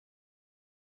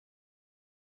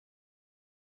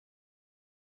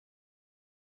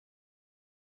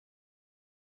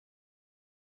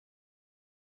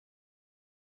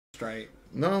straight.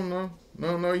 No.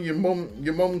 Your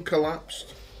mum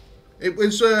collapsed. It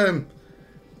was oh.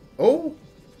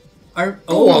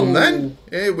 Go on then.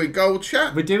 Here we go,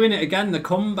 chat. We're doing it again. The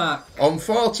comeback on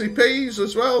 40p's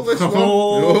as well. This one.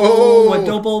 Oh, we're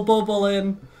double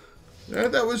bubbling. Yeah,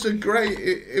 that was a great.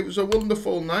 It was a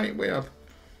wonderful night we had.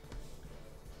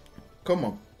 Come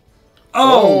on.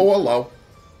 Oh, hello.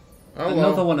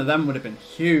 Another one of them would have been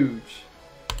huge.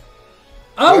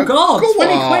 Oh God,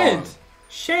 20 quid.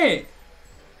 Shit.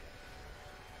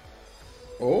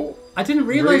 Oh. I didn't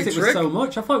realise it was so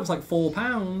much. I thought it was like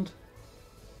 £4.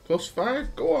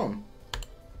 +5. Go on.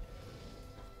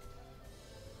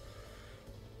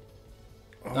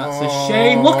 That's a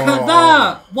shame. Look at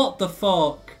that. What the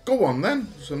fuck? Go on then.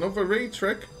 It's another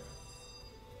retrig.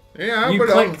 Yeah, you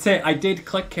clicked it. I did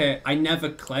click it. I never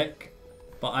click,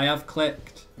 but I have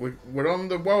clicked. We're on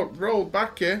the roll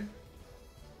back here.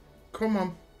 Come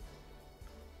on.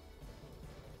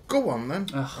 Go on then.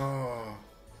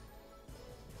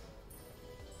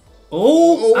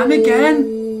 Oh, and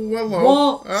again.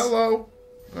 Hello. What?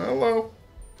 Hello.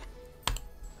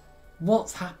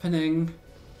 What's happening?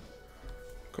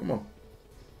 Come on.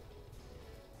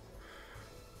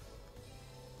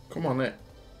 Come on, it.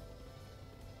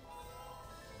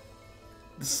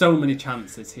 There's so many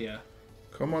chances here.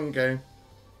 Come on, game.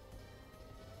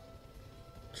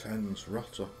 Tens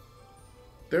rotter.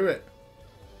 Do it.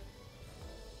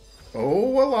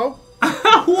 Oh, hello.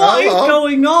 What is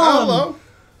going on? Hello.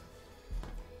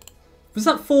 Was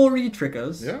that 4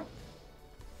 retriggers? Yeah.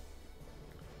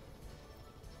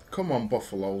 Come on,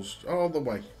 Buffaloes. All the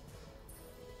way.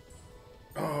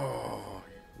 Oh,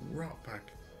 rat bag.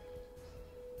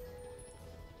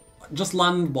 Just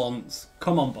land once.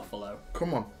 Come on, Buffalo.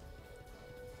 Come on.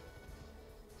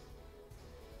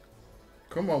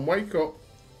 Come on, wake up.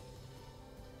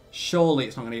 Surely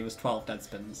it's not going to give us 12 dead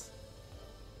spins.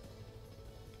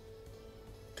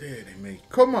 Dear me.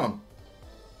 Come on.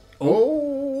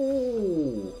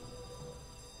 Oh.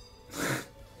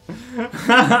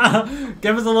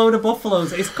 Give us a load of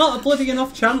Buffaloes. It's got a bloody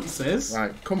enough chances.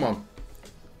 Right, come on.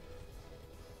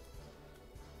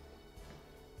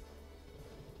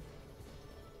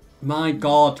 My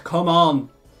God, come on.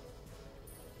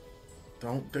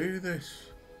 Don't do this.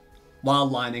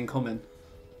 Wild line incoming.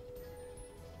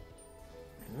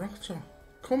 Rotter.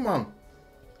 Come on.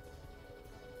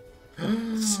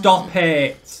 Stop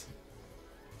it.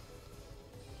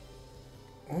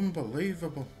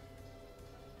 Unbelievable.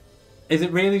 Is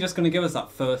it really just going to give us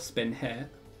that first spin hit?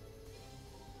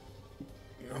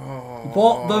 Oh.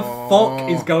 What the fuck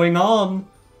is going on?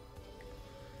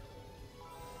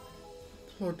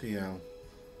 Bloody hell.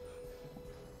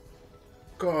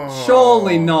 God.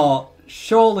 Surely not.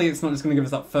 Surely it's not just going to give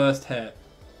us that first hit.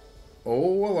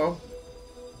 Oh, hello.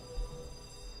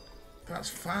 That's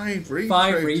 5 retriggers.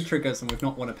 5 retriggers and we've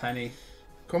not won a penny.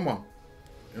 Come on.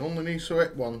 You only need to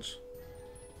hit once.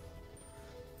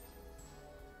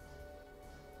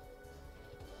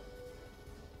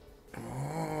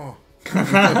 Oh.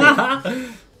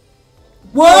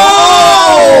 Whoa!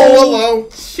 Oh, hello.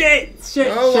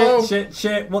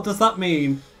 Shit. What does that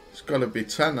mean? It's got to be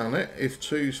 10 on it if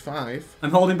 2's 5.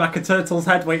 I'm holding back a turtle's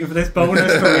head waiting for this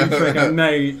bonus to retrigger,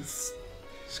 mates.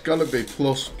 It's got to be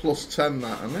plus 10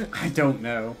 that, isn't it? I don't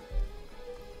know.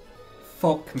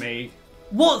 Fuck me.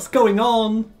 What's going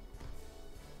on?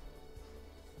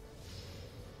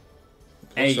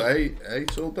 Plus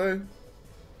 8 will do.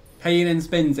 Paying in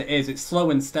spins it is. It's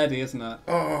slow and steady, isn't it?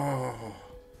 Oh.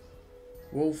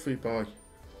 Wolfie boy.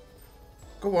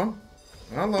 Go on.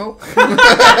 Hello. We're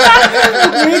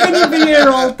going to be here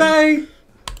all day.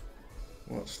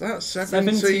 What's that?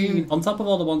 17? On top of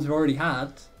all the ones we've already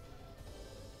had.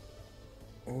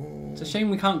 Oh. It's a shame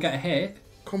we can't get a hit.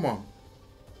 Come on.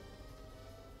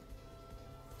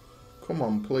 Come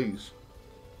on, please.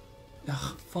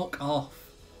 Ugh, fuck off.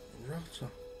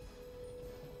 Rotter.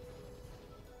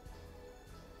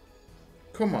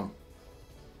 Come on.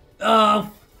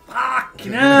 Oh,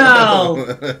 fucking hell.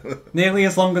 Nearly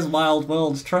as long as Wild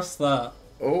Worlds, trust that.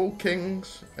 All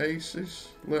kings, aces,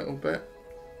 little bit.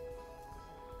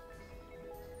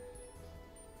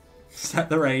 Set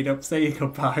the raid up, say your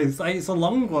goodbyes. It's a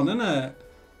long one, isn't it?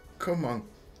 Come on.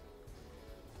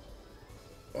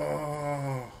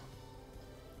 Oh.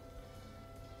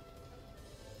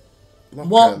 Look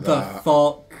what the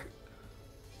fuck?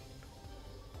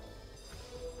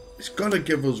 It's got to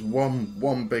give us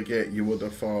one big hit, you would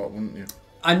have thought, wouldn't you?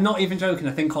 I'm not even joking.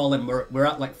 I think all in we're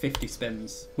at like 50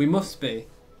 spins. We must be.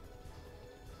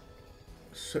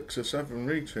 6 or 7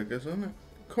 retriggers, isn't it?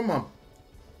 Come on.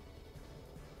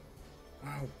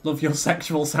 Wow. Love your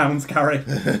sexual sounds, Gary.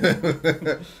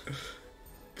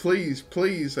 Please,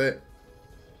 please, it.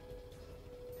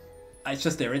 It's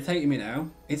just irritating me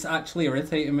now. It's actually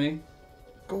irritating me.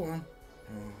 Go on.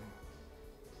 Oh.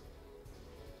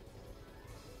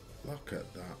 Look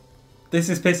at that. This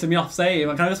is pissing me off saying.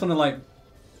 Like, I just want to, like...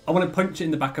 I want to punch it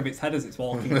in the back of its head as it's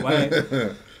walking away.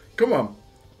 Come on.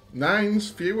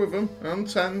 9s, few of them, and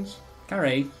 10s.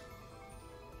 Gary.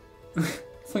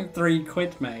 It's like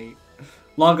 £3, mate.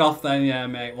 Log off then, yeah,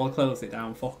 mate. We'll close it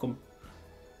down. Fuck them.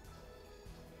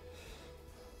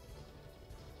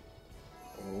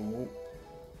 Oh.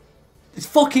 Just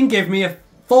fucking give me a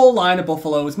full line of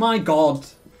buffaloes. My God.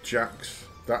 Jacks.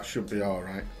 That should be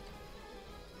alright.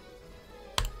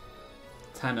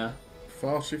 Tenner.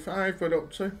 45 we're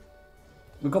up to.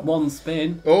 We've got one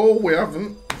spin. Oh, we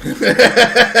haven't.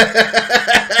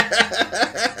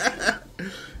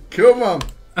 Come on.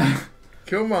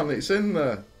 Come on, it's in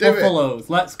there. Do buffaloes,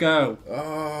 let's go.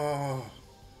 Oh.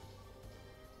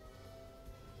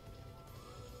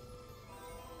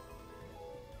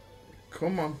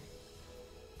 Come on.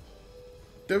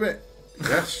 Do it.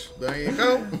 Yes, there you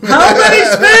go. How many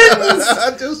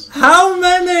spins? How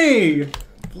many?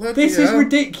 Bloody this hell. Is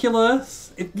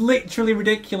ridiculous. It's literally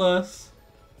ridiculous.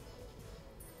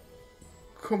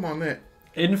 Come on, it.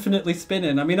 Infinitely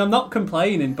spinning. I mean, I'm not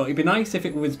complaining, but it'd be nice if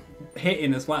it was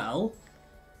hitting as well.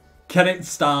 Get it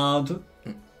starred.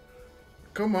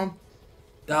 Come on.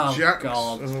 Oh, Jacks.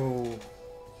 God. Oh.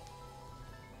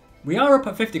 We are up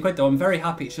at 50 quid, though. I'm very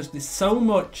happy. It's just there's so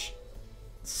much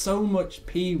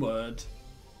P word.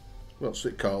 What's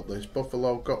it called, this?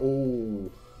 Buffalo Gold. Oh.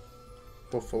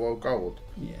 Buffalo Gold.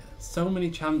 Yeah, so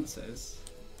many chances.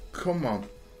 Come on.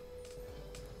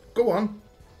 Go on.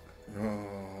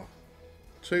 Oh.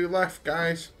 2 left,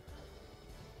 guys.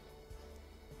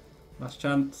 Last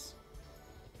chance.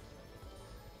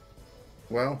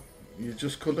 Well, you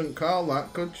just couldn't call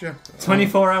that, could you?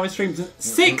 24-hour streams.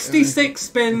 66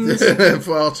 spins.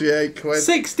 48 quid.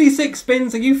 66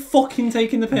 spins. Are you fucking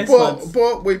taking the piss, lads?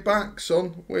 But we're back,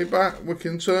 son. We're back. We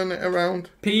can turn it around.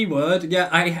 P word. Yeah,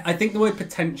 I think the word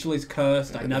potential is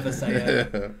cursed. I never say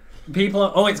it. People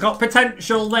are, oh, it's got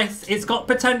potential, this. It's got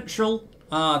potential.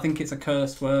 Ah, I think it's a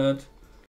cursed word.